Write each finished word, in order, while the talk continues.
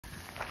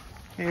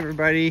Hey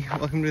everybody,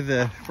 welcome to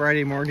the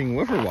Friday morning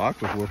Woofer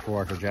walk with Woofer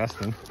Walker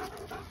Justin.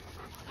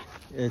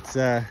 It's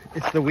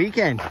the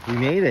weekend. We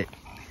made it.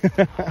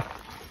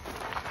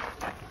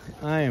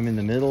 I am in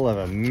the middle of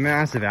a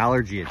massive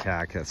allergy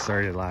attack that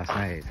started last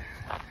night.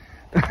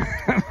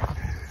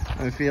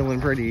 I'm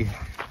feeling pretty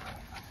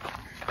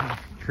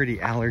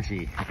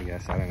allergy, I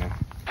guess. I don't know.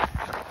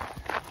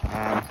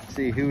 Let's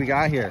see who we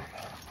got here.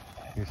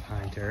 Here's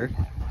Hunter,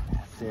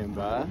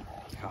 Simba,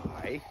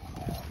 Kai,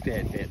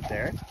 Fitbit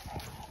there.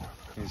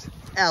 There's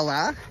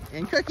Ella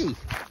and Cookie.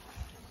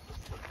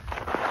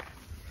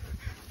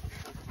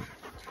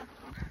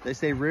 They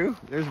say Roux?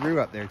 There's Roux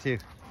up there too.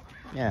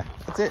 Yeah,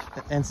 that's it.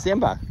 And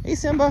Simba. Hey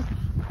Simba.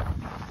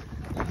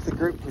 That's the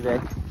group today.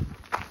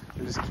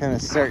 We're just kind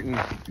of starting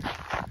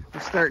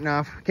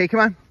off. Okay, come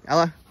on.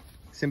 Ella,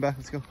 Simba,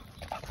 let's go.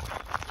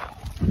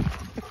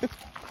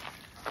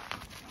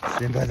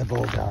 Simba the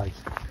bulldog.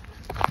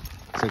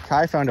 So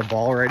Kai found a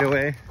ball right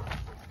away.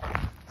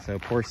 So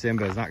poor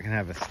Simba is not gonna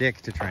have a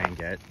stick to try and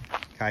get.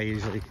 Kai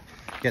usually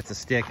gets a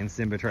stick and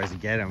Simba tries to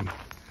get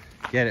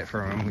it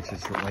from him, which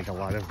is like a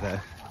lot of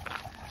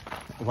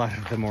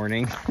the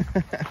morning.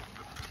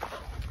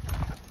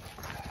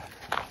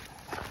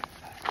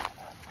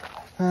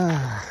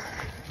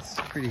 It's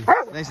pretty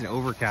nice and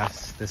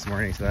overcast this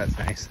morning, so that's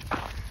nice.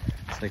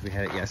 It's like we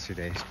had it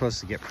yesterday. It's supposed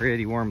to get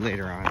pretty warm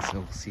later on, so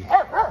we'll see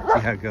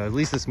how it goes. At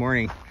least this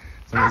morning,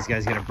 some of these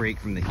guys get a break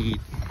from the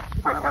heat.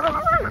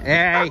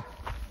 Hey!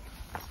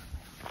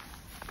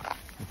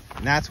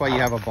 And that's why you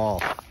have a ball.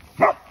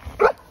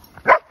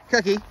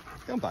 Cookie,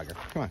 don't bug her.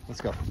 Come on,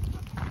 let's go.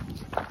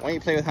 Why don't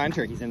you play with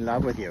Hunter? He's in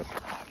love with you.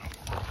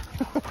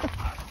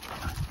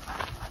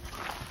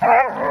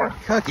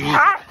 Cookie.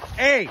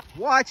 Hey,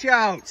 watch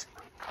out.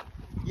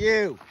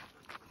 You.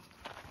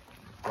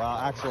 Well,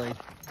 actually,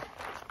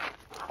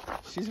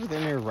 she's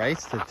within her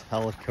rights to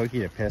tell Cookie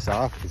to piss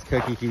off because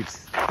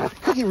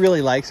Cookie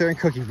really likes her and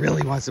Cookie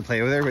really wants to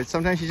play with her, but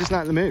sometimes she's just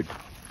not in the mood.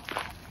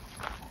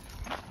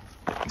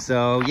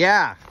 So,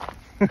 yeah.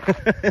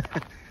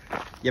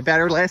 You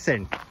better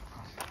listen.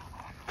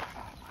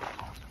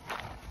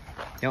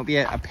 Don't be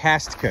a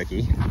pest,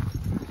 Cookie.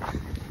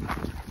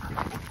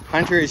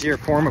 Hunter is your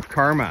form of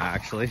karma,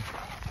 actually,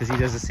 because he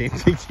does the same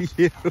thing to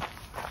you.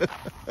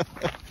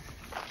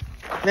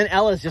 Then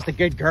Ella's just a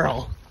good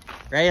girl.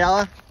 Right,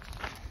 Ella?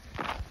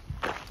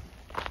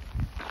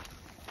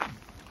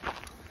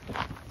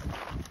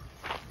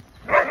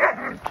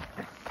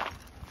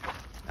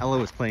 Ella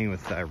was playing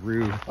with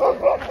Roux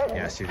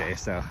yesterday,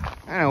 so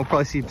I don't know, we'll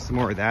probably see some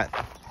more of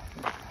that.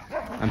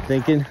 I'm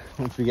thinking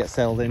once we get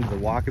settled into the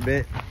walk a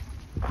bit.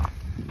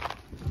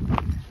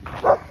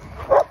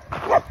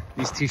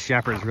 These two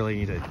shepherds really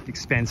need to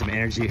expend some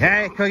energy.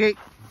 Hey, Cookie!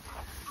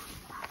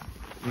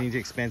 We need to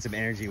expend some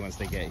energy once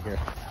they get here.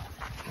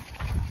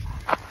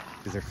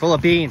 Because they're full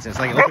of beans. It's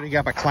like opening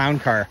up a clown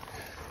car.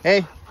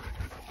 Hey!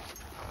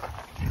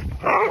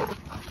 Oh,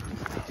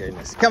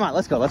 goodness. Come on,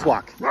 let's go. Let's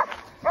walk.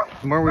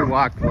 The more we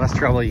walk, the less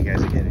trouble you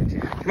guys will get into.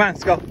 Come on,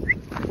 let's go.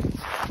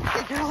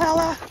 Good girl,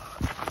 Ella.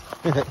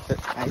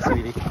 Hi,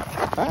 sweetie.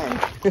 Bye.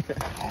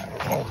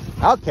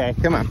 Okay,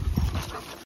 come on.